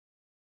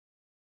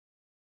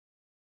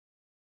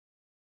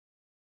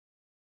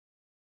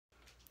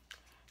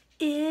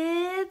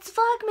It's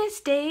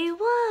Vlogmas Day 1!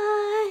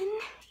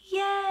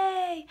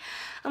 Yay!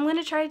 I'm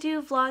gonna try to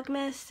do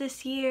Vlogmas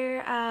this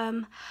year.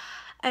 I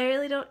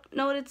really don't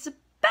know what it's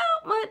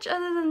about much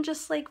other than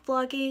just like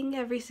vlogging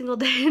every single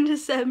day in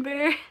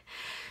December.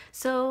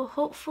 So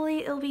hopefully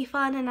it'll be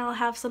fun and I'll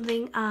have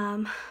something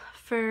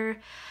for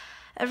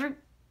every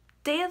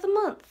day of the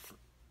month.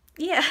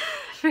 Yeah,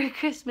 for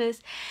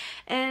Christmas.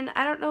 And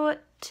I don't know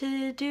what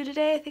to do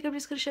today. I think I'm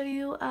just going to show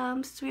you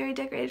since we already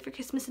decorated for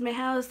Christmas in my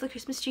house, the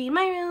Christmas tree in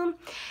my room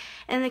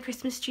and the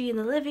Christmas tree in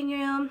the living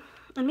room,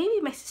 and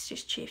maybe my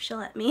sister's tree if she'll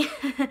let me.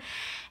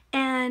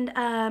 And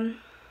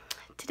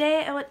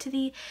today I went to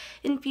the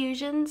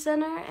infusion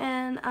center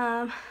and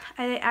I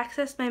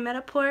accessed my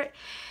Metaport,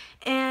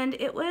 and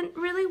it went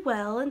really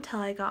well until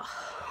I got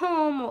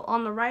home. Well,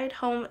 on the ride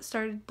home it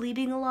started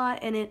bleeding a lot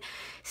and it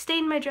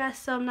stained my dress,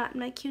 so I'm not in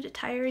my cute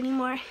attire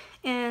anymore.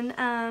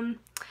 And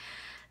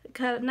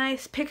got a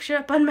nice picture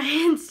up on my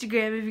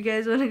Instagram if you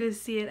guys want to go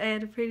see it. I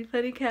had a pretty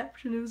funny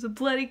caption. It was a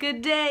bloody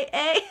good day,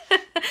 eh?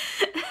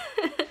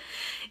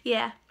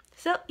 Yeah.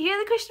 So here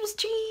are the Christmas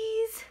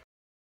trees.